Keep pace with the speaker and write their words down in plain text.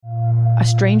a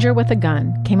stranger with a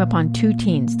gun came upon 2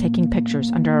 teens taking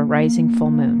pictures under a rising full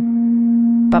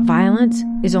moon. But violence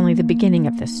is only the beginning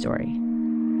of this story.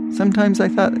 Sometimes I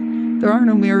thought, there are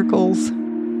no miracles.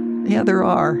 Yeah, there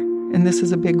are, and this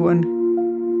is a big one.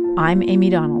 I'm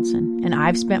Amy Donaldson, and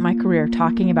I've spent my career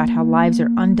talking about how lives are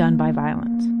undone by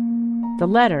violence. The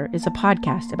Letter is a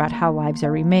podcast about how lives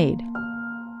are remade.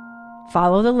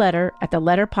 Follow The Letter at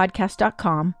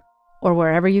theletterpodcast.com or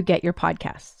wherever you get your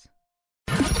podcasts.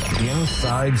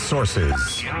 Inside Sources.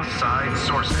 Inside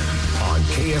Sources. On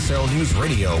KSL News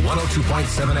Radio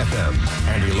 102.7 FM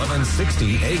and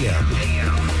 1160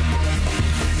 AM.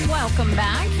 Welcome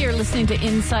back. You're listening to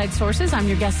Inside Sources. I'm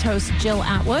your guest host, Jill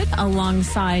Atwood,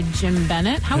 alongside Jim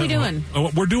Bennett. How we doing?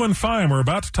 We're doing fine. We're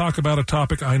about to talk about a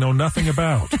topic I know nothing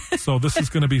about. So this is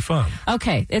going to be fun.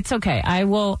 Okay. It's okay.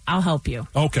 I'll help you.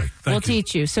 Okay. We'll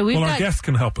teach you. So our guests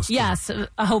can help us. Yes,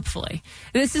 hopefully.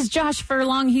 This is Josh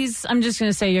Furlong. I'm just going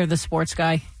to say you're the sports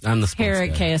guy. I'm the sports guy.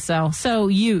 Here at KSL. So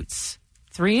Utes,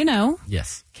 3-0.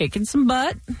 Yes. Kicking some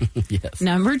butt. Yes.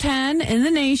 Number 10 in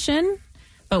the nation.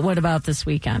 But what about this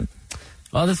weekend?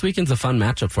 Well, this weekend's a fun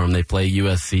matchup for them. They play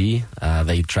USC.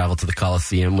 They travel to the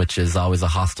Coliseum, which is always a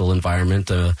hostile environment.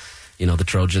 The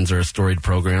Trojans are a storied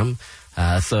program.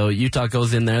 So Utah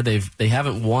goes in there. They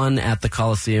haven't won at the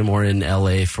Coliseum or in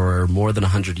LA for more than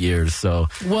 100 years. So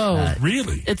whoa,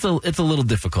 really? It's a little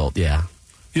difficult, yeah.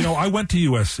 I went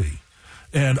to USC.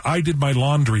 And I did my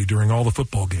laundry during all the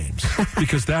football games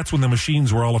because that's when the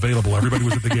machines were all available. Everybody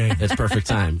was at the game. It's perfect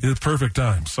time. It's perfect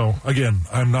time. So, again,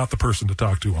 I'm not the person to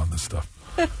talk to on this stuff.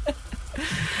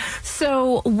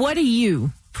 So, what do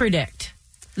you predict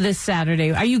this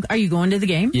Saturday? Are you going to the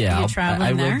game? Yeah, Are you traveling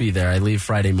I will be there. I leave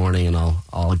Friday morning, and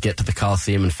I'll get to the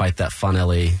Coliseum and fight that fun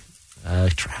LA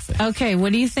traffic. Okay,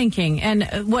 what are you thinking? And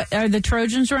what are the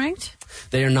Trojans ranked?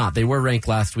 They are not. They were ranked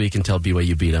last week until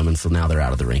BYU beat them, and so now they're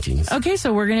out of the rankings. Okay,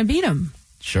 so we're going to beat them.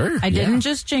 Sure. I didn't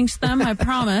just jinx them, I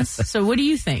promise. So what do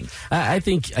you think? I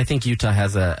think Utah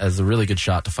has a really good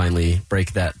shot to finally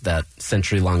break that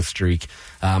century-long streak.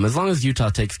 As long as Utah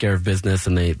takes care of business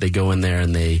and they go in there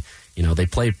and they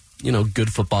play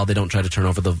good football. They don't try to turn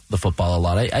over the football a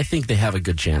lot. I think they have a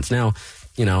good chance. Now,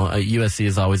 USC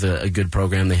is always a good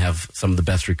program. They have some of the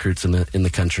best recruits in the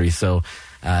country. So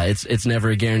it's never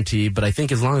a guarantee. But I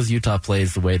think as long as Utah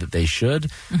plays the way that they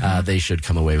should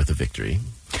come away with a victory.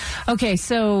 Okay,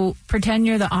 so pretend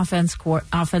you're the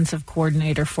offensive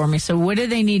coordinator for me. So what do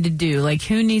they need to do? Like,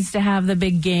 who needs to have the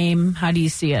big game? How do you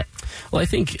see it? Well, I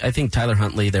think Tyler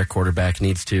Huntley, their quarterback,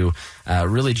 needs to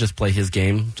really just play his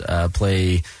game,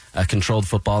 play controlled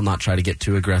football, not try to get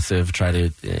too aggressive, try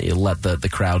to let the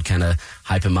crowd kind of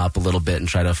hype him up a little bit and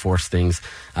try to force things.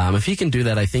 If he can do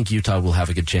that, I think Utah will have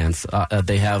a good chance.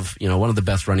 They have, one of the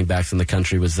best running backs in the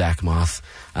country was Zach Moss.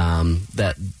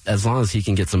 That as long as he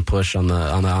can get some push on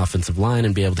the offensive line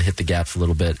and be able to hit the gaps a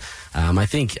little bit, I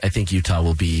think Utah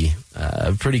will be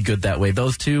pretty good that way.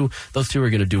 Those two are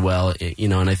going to do well,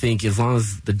 and I think as long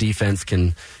as the defense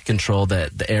can control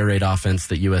the air raid offense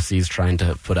that USC is trying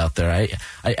to put out there,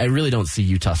 I really don't see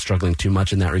Utah struggling too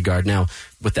much in that regard. Now,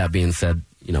 with that being said,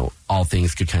 all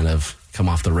things could kind of come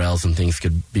off the rails and things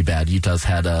could be bad. Utah's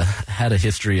had a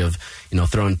history of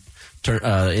throwing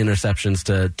interceptions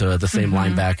to the same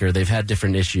linebacker. They've had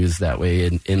different issues that way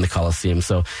in the Coliseum.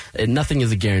 So nothing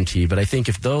is a guarantee. But I think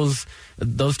if those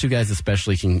two guys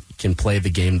especially can play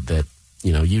the game that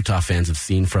Utah fans have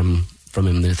seen from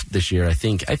him this year, I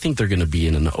think they're going to be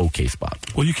in an okay spot.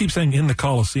 Well, you keep saying in the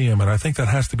Coliseum, and I think that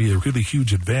has to be a really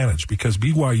huge advantage because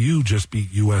BYU just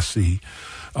beat USC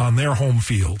on their home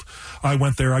field. I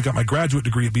went there. I got my graduate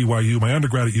degree at BYU, my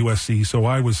undergrad at USC, so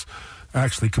I was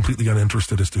actually completely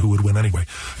uninterested as to who would win anyway.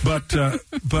 But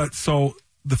so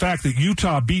the fact that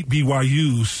Utah beat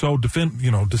BYU so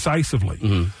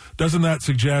decisively, doesn't that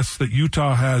suggest that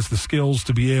Utah has the skills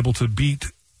to be able to beat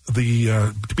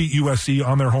USC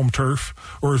on their home turf,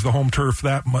 or is the home turf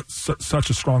that much such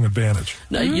a strong advantage?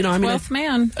 No, 12th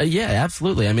man. Yeah,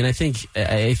 absolutely. I mean, I think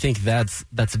that's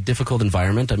a difficult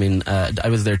environment. I mean, I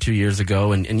was there 2 years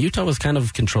ago, and Utah was kind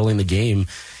of controlling the game,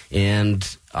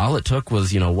 and all it took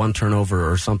was one turnover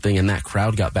or something, and that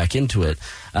crowd got back into it.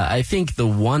 I think the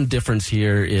one difference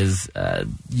here is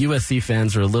USC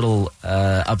fans are a little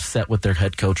upset with their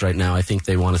head coach right now. I think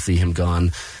they want to see him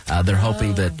gone. They're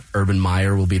hoping that Urban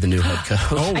Meyer will be the new head coach.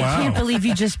 Oh, wow. I can't believe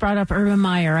you just brought up Urban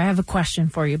Meyer. I have a question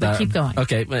for you, but keep going.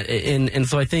 Okay, and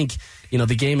so I think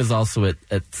the game is also at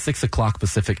 6 o'clock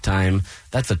Pacific time.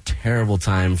 That's a terrible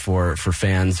time for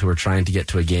fans who are trying to get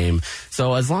to a game.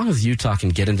 So as long as Utah can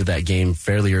get into that game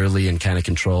fairly early and kind of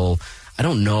control, I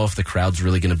don't know if the crowd's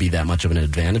really going to be that much of an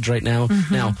advantage right now.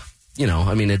 Now,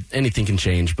 anything can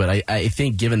change. But I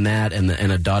think given that and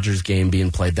a Dodgers game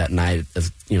being played that night,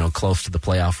 as close to the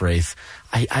playoff race,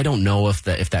 I don't know if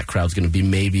that crowd's going to be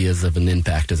maybe as of an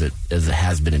impact as it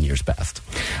has been in years past.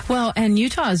 Well, and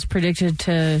Utah is predicted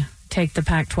to take the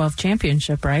Pac-12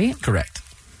 championship, right? Correct.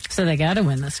 So they got to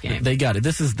win this game. They got it.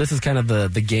 This is kind of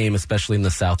the game, especially in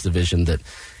the South Division, that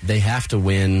they have to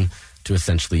win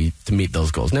to meet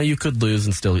those goals. Now, you could lose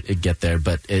and still get there,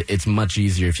 but it's much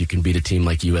easier if you can beat a team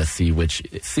like USC, which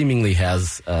seemingly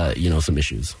has, some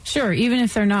issues. Sure, even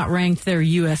if they're not ranked, they're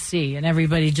USC, and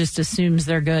everybody just assumes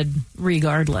they're good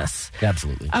regardless.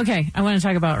 Absolutely. Okay, I want to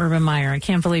talk about Urban Meyer. I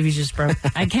can't believe you just brought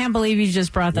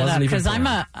that up, because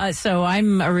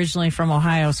I'm originally from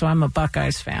Ohio, so I'm a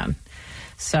Buckeyes fan.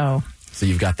 So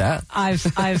you've got that?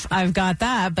 I've got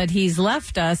that, but he's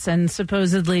left us and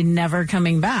supposedly never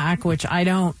coming back, which I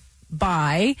don't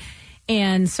buy.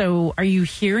 And so are you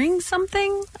hearing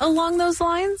something along those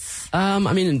lines?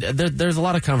 There's a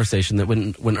lot of conversation that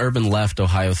when Urban left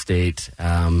Ohio State,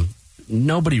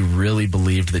 nobody really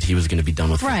believed that he was going to be done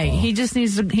with football. Right.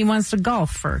 He wants to golf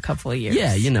for a couple of years.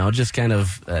 Yeah, just kind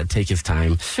of take his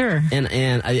time. Sure.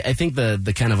 And I think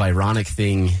the kind of ironic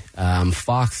thing,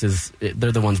 Fox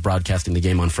they're the ones broadcasting the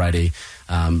game on Friday.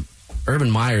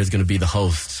 Urban Meyer is going to be the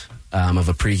host of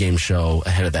a pregame show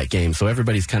ahead of that game. So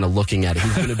everybody's kind of looking at it.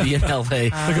 He's going to be in L.A. They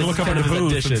can look up in the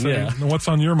booth and say, what's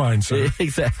on your mind, sir?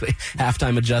 Exactly.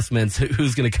 Halftime adjustments.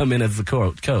 Who's going to come in as the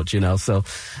coach, So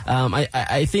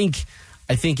I think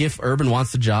if Urban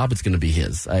wants the job, it's going to be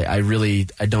his. I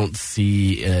don't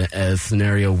see a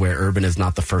scenario where Urban is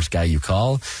not the first guy you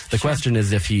call. The question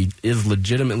is if he is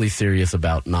legitimately serious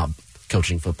about not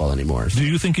coaching football anymore. Do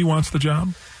you think he wants the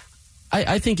job?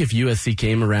 I think if USC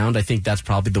came around, I think that's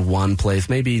probably the one place.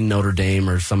 Maybe Notre Dame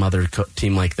or some other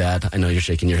team like that. I know you're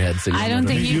shaking your head. So I don't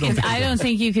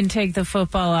think you can take the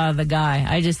football out of the guy.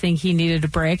 I just think he needed a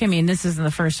break. I mean, this isn't the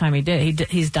first time he did.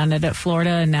 He's done it at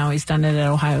Florida, and now he's done it at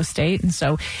Ohio State, and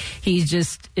so he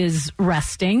just is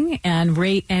resting and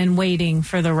waiting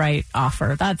for the right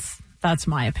offer. That's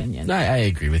my opinion. I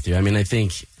agree with you. I mean, I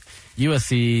think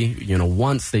USC,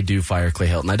 once they do fire Clay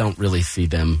Helton, I don't really see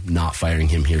them not firing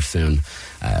him here soon.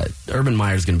 Urban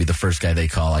Meyer is going to be the first guy they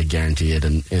call, I guarantee it.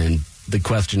 And the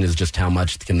question is just how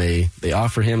much can they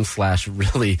offer him /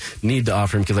 really need to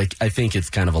offer him, because I think it's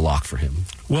kind of a lock for him.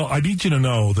 Well, I need you to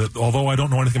know that although I don't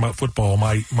know anything about football,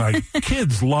 my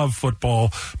kids love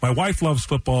football. My wife loves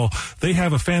football. They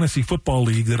have a fantasy football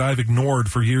league that I've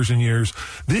ignored for years and years.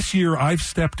 This year, I've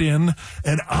stepped in,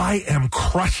 and I am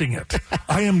crushing it.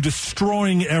 I am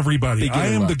destroying everybody. I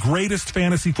am the greatest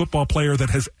fantasy football player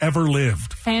that has ever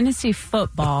lived. Fantasy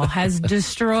football has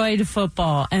destroyed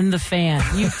football and the fan.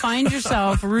 You find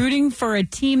yourself rooting for a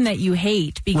team that you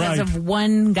hate because of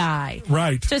one guy.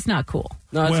 Right. It's just not cool.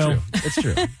 No, true. It's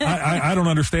true. I don't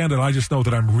understand it. I just know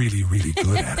that I'm really, really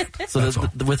good at it. So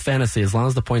with fantasy, as long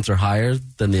as the points are higher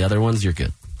than the other ones, you're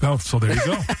good. Well, so there you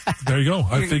go. There you go.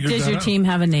 I figured that out. Does your team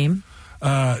have a name?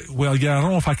 Well, yeah, I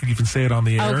don't know if I could even say it on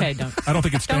the air. Okay, don't. I don't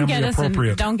think it's family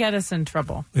appropriate. Don't get us in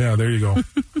trouble. Yeah, there you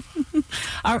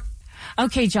go.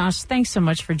 Okay, Josh, thanks so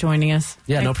much for joining us.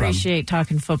 Yeah, no problem. I appreciate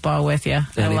talking football with you.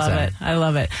 Anytime. I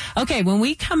love it. Okay, when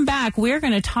we come back, we're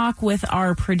going to talk with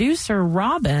our producer,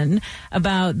 Robin,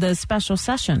 about the special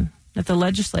session at the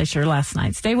legislature last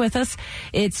night. Stay with us.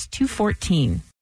 It's 2:14.